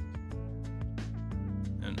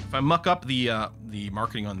 And if I muck up the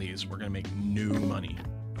marketing on these, we're going to make no money.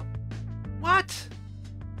 What?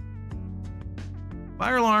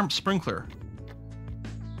 Fire alarm, sprinkler.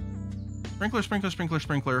 Sprinkler, sprinkler, sprinkler,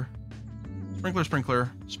 sprinkler. Sprinkler,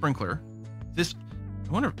 sprinkler, sprinkler. This,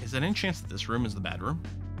 I wonder, is there any chance that this room is the bad room?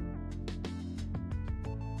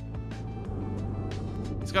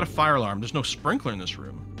 It's got a fire alarm. There's no sprinkler in this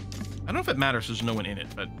room. I don't know if it matters, there's no one in it,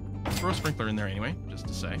 but throw a sprinkler in there anyway, just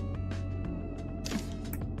to say.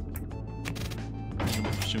 I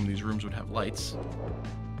would assume these rooms would have lights.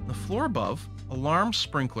 The floor above, alarm,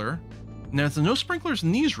 sprinkler. Now, there's no sprinklers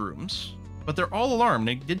in these rooms, but they're all alarmed.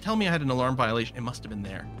 They did tell me I had an alarm violation. It must have been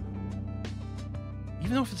there.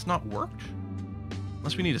 Even though if it's not worked?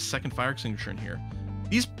 Unless we need a second fire extinguisher in here.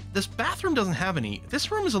 This bathroom doesn't have any.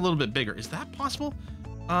 This room is a little bit bigger. Is that possible?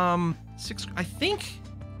 6, I think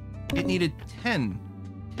it needed 10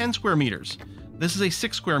 square meters. This is a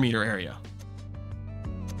 6 square meter area.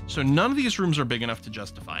 So none of these rooms are big enough to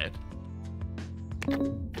justify it.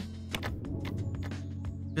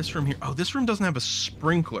 This room here. Oh, this room doesn't have a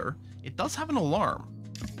sprinkler. It does have an alarm.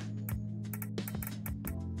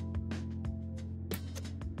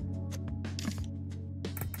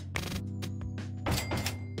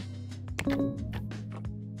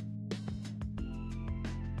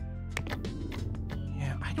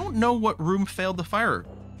 Yeah, I don't know what room failed the fire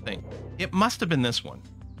thing. It must have been this one.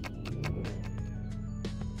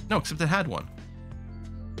 No, except it had one.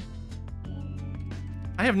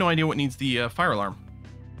 I have no idea what needs the fire alarm.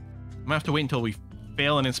 I'm gonna have to wait until we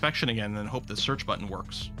fail an inspection again and then hope the search button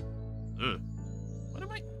works. Ugh. What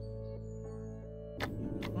am I?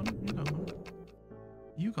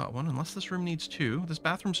 You got one, unless this room needs 2. This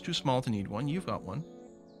bathroom's too small to need one. You've got one.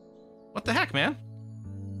 What the heck, man?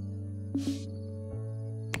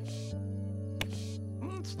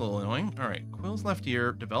 It's a little annoying. All right, Quill's left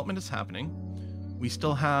ear. Development is happening. We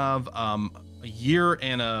still have a year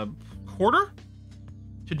and a quarter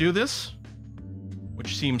to do this,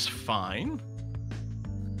 which seems fine.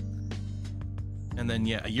 And then,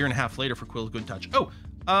 yeah, a year and a half later for Quill's Good Touch. Oh,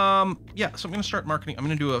 yeah, so I'm going to start marketing. I'm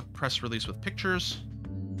going to do a press release with pictures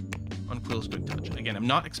on Quill's Good Touch. Again, I'm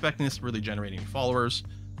not expecting this to really generate any followers,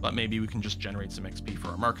 but maybe we can just generate some XP for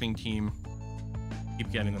our marketing team.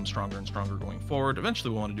 Keep getting them stronger and stronger going forward.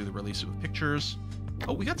 Eventually, we'll want to do the release with pictures.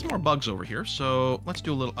 Oh, we got some more bugs over here, so let's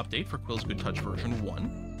do a little update for Quill's Good Touch version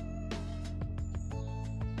 1.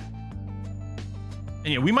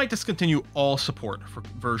 And yeah, we might discontinue all support for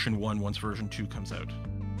version 1 once version 2 comes out.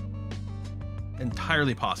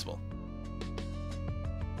 Entirely possible.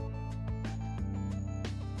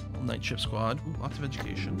 Night shift squad. Ooh, lots of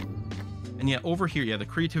education. And yeah, over here, yeah, the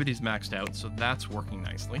creativity is maxed out, so that's working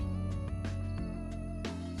nicely.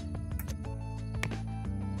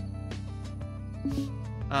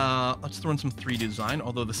 Let's throw in some 3D design,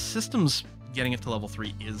 although the system's getting it to level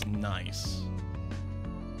 3 is nice.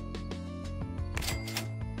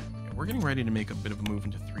 Yeah, we're getting ready to make a bit of a move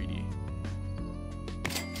into 3D.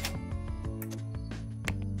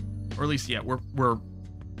 Or at least, yeah, we're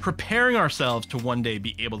preparing ourselves to one day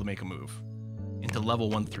be able to make a move into level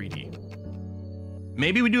 1 3D.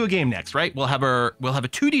 Maybe we do a game next, right? We'll have a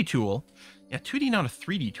 2D tool. Yeah, 2D, not a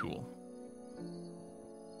 3D tool.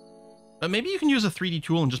 But maybe you can use a 3D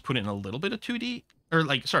tool and just put in a little bit of 2D. Or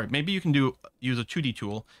like, sorry, maybe you can use a 2D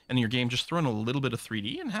tool and in your game just throw in a little bit of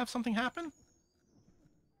 3D and have something happen.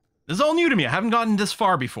 This is all new to me. I haven't gotten this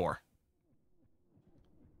far before.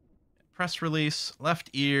 Press release,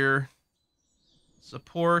 left ear,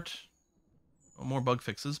 support. Oh, more bug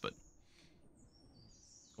fixes, but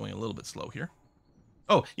going a little bit slow here.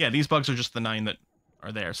 Oh, yeah, these bugs are just the 9 that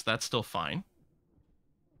are there, so that's still fine.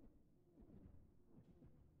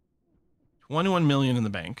 21 million in the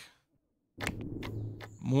bank.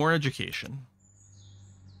 More education.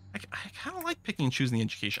 I kind of like picking and choosing the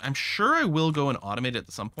education. I'm sure I will go and automate it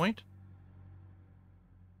at some point.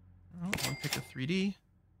 Oh, one tick of 3D.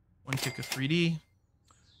 One tick of 3D.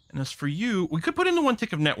 And as for you, we could put in the 1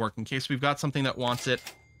 tick of network in case we've got something that wants it.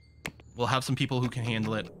 We'll have some people who can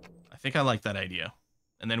handle it. I think I like that idea.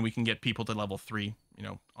 And then we can get people to level 3, you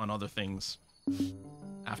know, on other things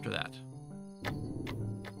after that.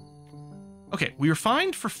 Okay, we were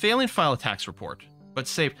fined for failing to file a tax report, but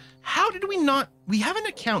saved. How did we not? We have an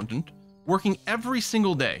accountant working every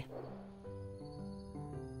single day.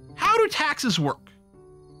 How do taxes work?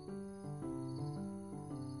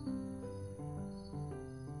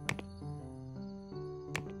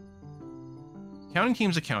 Accounting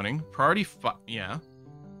team's accounting. Priority yeah.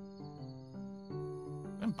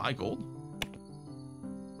 And buy gold.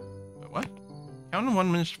 Wait, what? Accountant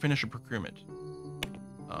 1 minute to finish a procurement.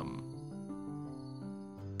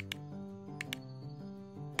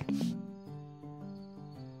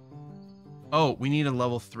 Oh, we need a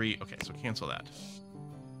level 3. Okay, so cancel that.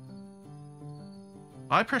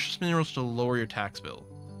 Buy precious minerals to lower your tax bill.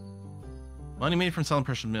 Money made from selling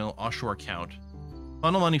precious mineral offshore account.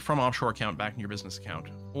 Funnel money from offshore account back in your business account.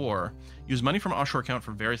 Or use money from offshore account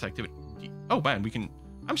for various activities. Oh, man, we can...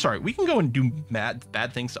 I'm sorry, we can go and do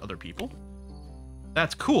bad things to other people?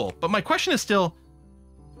 That's cool. But my question is still,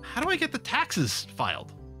 how do I get the taxes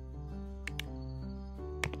filed?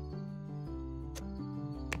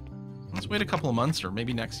 wait a couple of months, or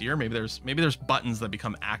maybe next year. Maybe there's buttons that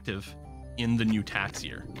become active in the new tax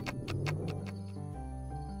year.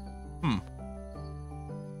 Oh,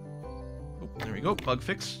 there we go. Bug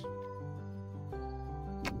fix.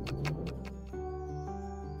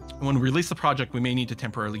 When we release the project, we may need to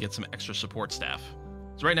temporarily get some extra support staff.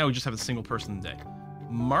 So right now we just have a single person a day.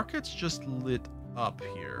 Market's just lit up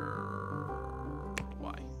here.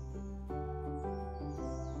 Why?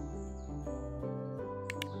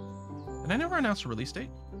 Did I never announce a release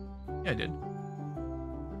date? Yeah, I did.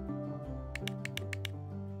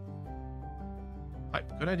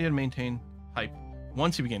 Hype. Good idea to maintain hype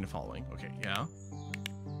once you begin following. Okay, yeah.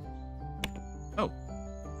 Oh,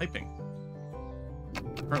 hyping.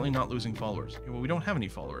 Currently not losing followers. Okay, well, we don't have any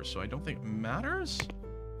followers, so I don't think it matters.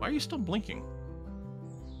 Why are you still blinking?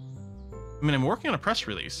 I mean, I'm working on a press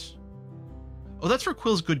release. Oh, that's for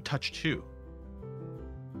Quill's Good Touch too.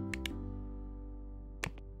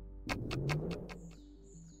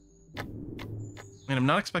 And I'm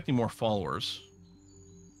not expecting more followers.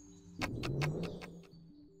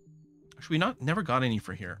 Actually, never got any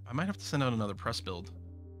for here. I might have to send out another press build.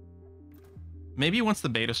 Maybe once the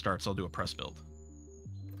beta starts, I'll do a press build.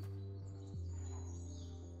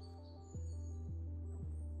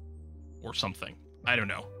 Or something. I don't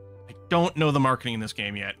know. I don't know the marketing in this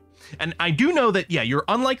game yet. And I do know that, yeah, you're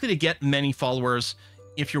unlikely to get many followers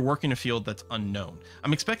if you're working a field that's unknown.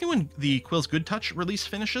 I'm expecting when the Quill's Good Touch release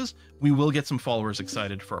finishes, we will get some followers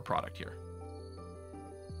excited for a product here.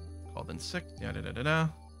 Called in sick.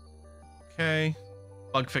 Okay.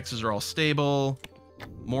 Bug fixes are all stable.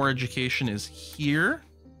 More education is here.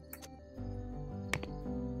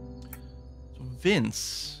 So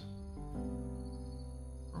Vince.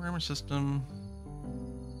 Programmer system.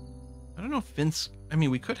 I don't know if Vince... I mean,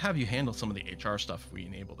 we could have you handle some of the HR stuff if we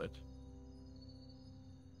enabled it.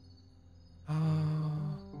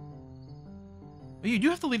 But you do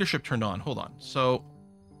have the leadership turned on. Hold on. So...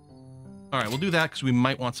 Alright, we'll do that because we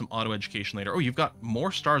might want some auto education later. Oh, you've got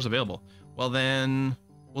more stars available. Well then,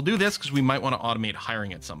 we'll do this because we might want to automate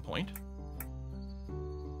hiring at some point.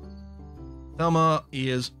 Thelma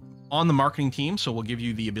is on the marketing team, so we'll give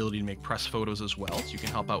you the ability to make press photos as well, so you can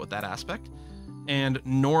help out with that aspect. And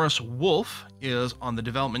Norris Wolf is on the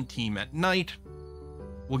development team at night.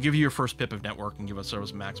 We'll give you your first pip of network and give us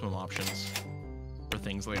those maximum options for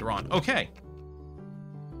things later on. Okay.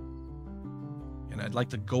 And I'd like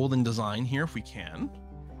the golden design here if we can.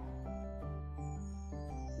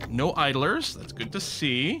 No idlers. That's good to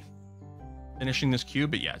see. Finishing this queue,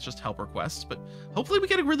 but yeah, it's just help requests. But hopefully we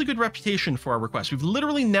get a really good reputation for our requests. We've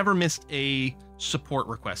literally never missed a support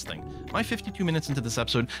request thing. My 52 minutes into this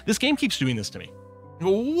episode, this game keeps doing this to me.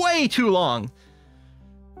 Way too long.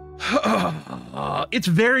 It's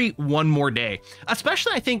very one more day.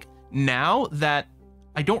 Especially, I think, now that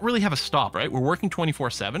I don't really have a stop, right? We're working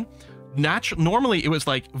 24/7. Normally, it was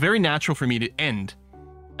like very natural for me to end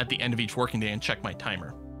at the end of each working day and check my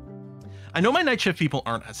timer. I know my night shift people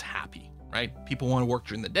aren't as happy, right? People want to work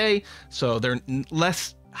during the day, so they're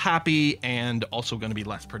less happy and also going to be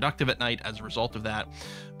less productive at night as a result of that.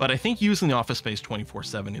 But I think using the office space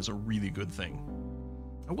 24/7 is a really good thing.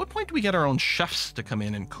 At what point do we get our own chefs to come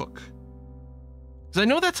in and cook? Because I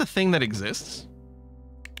know that's a thing that exists.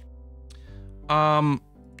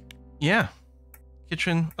 Yeah.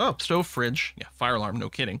 Kitchen, oh, stove, fridge, yeah, fire alarm, no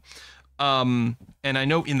kidding. And I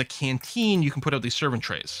know in the canteen, you can put out these serving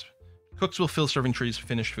trays. Cooks will fill serving trays,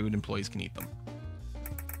 finished food, employees can eat them.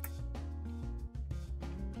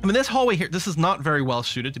 I mean, this hallway here, this is not very well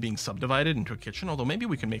suited to being subdivided into a kitchen, although maybe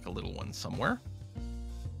we can make a little one somewhere.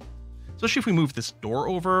 Especially if we move this door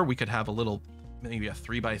over, we could have a little, maybe a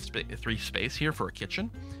 3x3 space here for a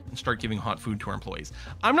kitchen and start giving hot food to our employees.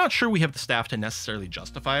 I'm not sure we have the staff to necessarily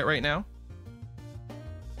justify it right now,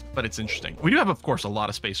 but it's interesting. We do have, of course, a lot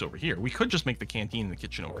of space over here. We could just make the canteen and the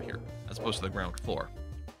kitchen over here as opposed to the ground floor.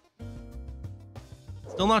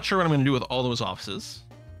 Still not sure what I'm going to do with all those offices,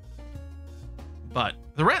 but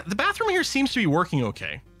the bathroom here seems to be working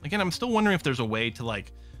okay. Again, I'm still wondering if there's a way to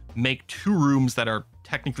like make two rooms that are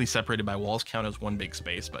technically separated by walls count as one big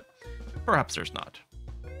space, but perhaps there's not.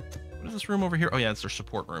 What is this room over here? Oh yeah, it's their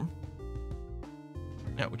support room.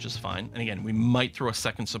 Yeah, which is fine. And again, we might throw a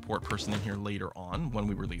second support person in here later on when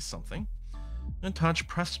we release something. And touch,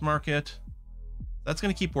 press market. That's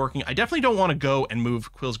going to keep working. I definitely don't want to go and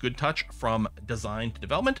move Quill's Good Touch from design to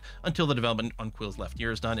development until the development on Quill's Left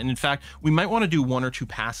Ear is done. And in fact, we might want to do 1 or 2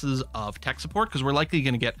 passes of tech support because we're likely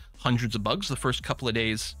going to get hundreds of bugs the first couple of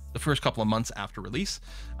days, the first couple of months after release.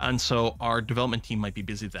 And so our development team might be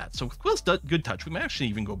busy with that. So with Quill's Good Touch, we might actually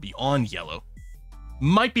even go beyond yellow.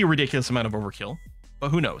 Might be a ridiculous amount of overkill, but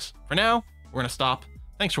who knows? For now, we're going to stop.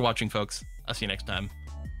 Thanks for watching, folks. I'll see you next time.